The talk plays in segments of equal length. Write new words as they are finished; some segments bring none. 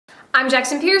I'm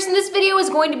Jackson Pearce, and this video is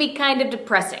going to be kind of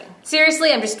depressing.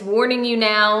 Seriously, I'm just warning you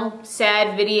now,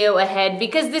 sad video ahead,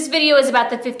 because this video is about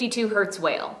the 52 Hertz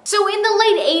whale. So in the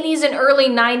late 80s and early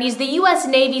 90s, the US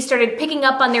Navy started picking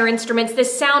up on their instruments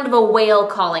this sound of a whale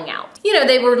calling out. You know,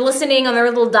 they were listening on their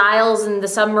little dials in the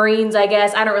submarines, I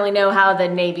guess. I don't really know how the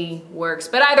Navy works,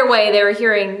 but either way, they were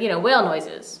hearing, you know, whale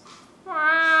noises.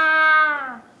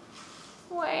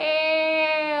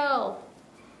 Whale.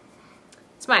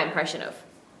 It's my impression of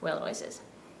whale noises.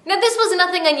 Now this was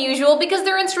nothing unusual because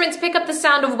their instruments pick up the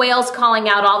sound of whales calling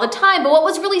out all the time, but what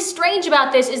was really strange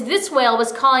about this whale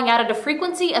was calling out at a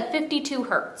frequency of 52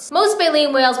 Hertz. Most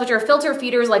baleen whales, which are filter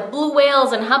feeders like blue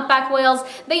whales and humpback whales,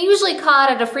 they usually call out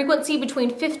at a frequency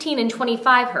between 15 and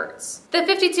 25 Hertz. The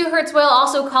 52 Hertz whale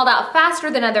also called out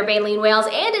faster than other baleen whales,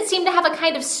 and it seemed to have a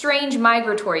kind of strange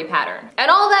migratory pattern.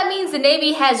 And all that means the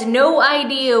Navy has no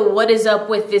idea what is up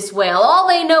with this whale. All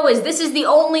they know is this is the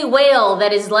only whale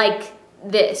that is like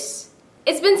this.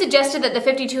 It's been suggested that the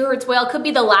 52 Hertz whale could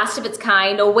be the last of its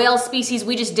kind, a whale species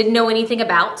we just didn't know anything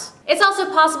about. It's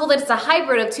also possible that it's a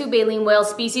hybrid of two baleen whale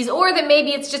species, or that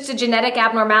maybe it's just a genetic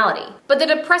abnormality. But the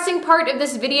depressing part of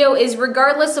this video is,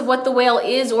 regardless of what the whale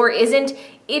is or isn't,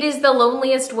 it is the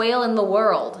loneliest whale in the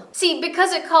world. See,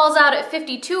 because it calls out at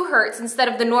 52 Hertz instead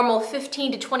of the normal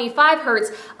 15 to 25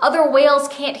 Hertz, other whales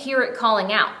can't hear it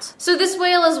calling out. So this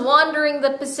whale is wandering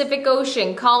the Pacific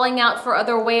Ocean, calling out for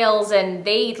other whales, and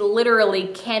they literally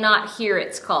cannot hear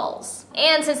its calls.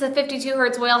 And since the 52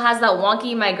 Hertz whale has that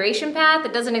wonky migration path,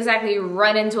 it doesn't exactly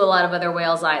run into a lot of other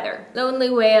whales either. Lonely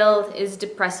whale is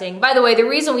depressing. By the way, the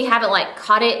reason we haven't like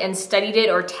caught it and studied it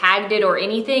or tagged it or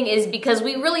anything is because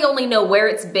we really only know where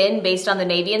it's been based on the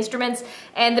Navy instruments,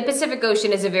 and the Pacific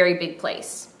Ocean is a very big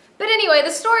place. But anyway, the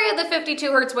story of the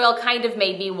 52 Hertz whale kind of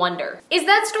made me wonder. Is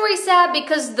that story sad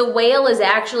because the whale is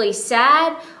actually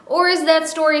sad? Or is that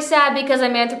story sad because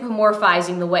I'm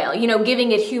anthropomorphizing the whale, you know,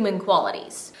 giving it human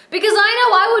qualities? Because I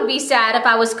know I would be sad if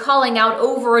I was calling out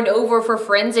over and over for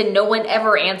friends and no one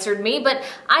ever answered me, but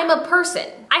I'm a person.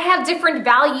 I have different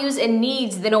values and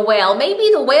needs than a whale.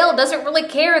 Maybe the whale doesn't really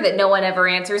care that no one ever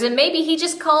answers, and maybe he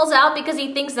just calls out because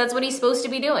he thinks that's what he's supposed to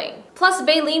be doing. Plus,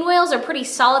 baleen whales are pretty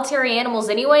solitary animals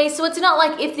anyway, so it's not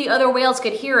like if the other whales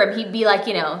could hear him, he'd be like,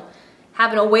 you know,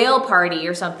 having a whale party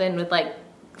or something with like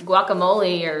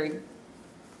guacamole or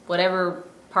whatever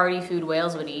party food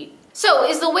whales would eat. So,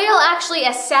 is the whale actually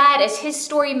as sad as his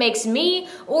story makes me,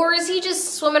 or is he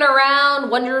just swimming around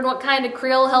wondering what kind of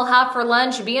krill he'll have for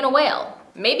lunch being a whale?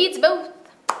 Maybe it's both.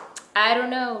 I don't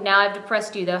know. Now I've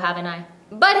depressed you though, haven't I?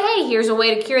 But hey, here's a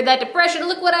way to cure that depression.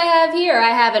 Look what I have here.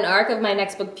 I have an ARC of my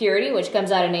next book, Purity, which comes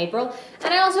out in April,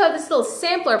 and I also have this little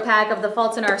sampler pack of The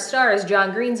Fault in Our Stars,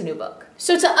 John Green's new book.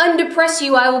 So to undepress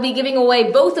you, I will be giving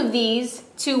away both of these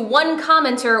to one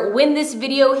commenter when this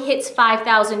video hits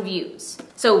 5,000 views.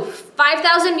 So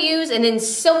 5,000 views, and then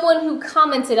someone who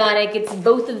commented on it gets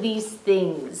both of these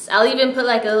things. I'll even put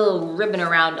like a little ribbon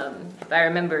around them if I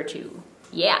remember to.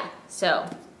 Yeah, so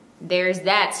there's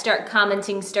that. Start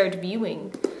commenting, start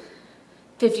viewing.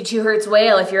 52 Hertz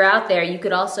whale, if you're out there, you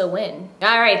could also win.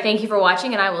 All right, thank you for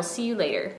watching, and I will see you later.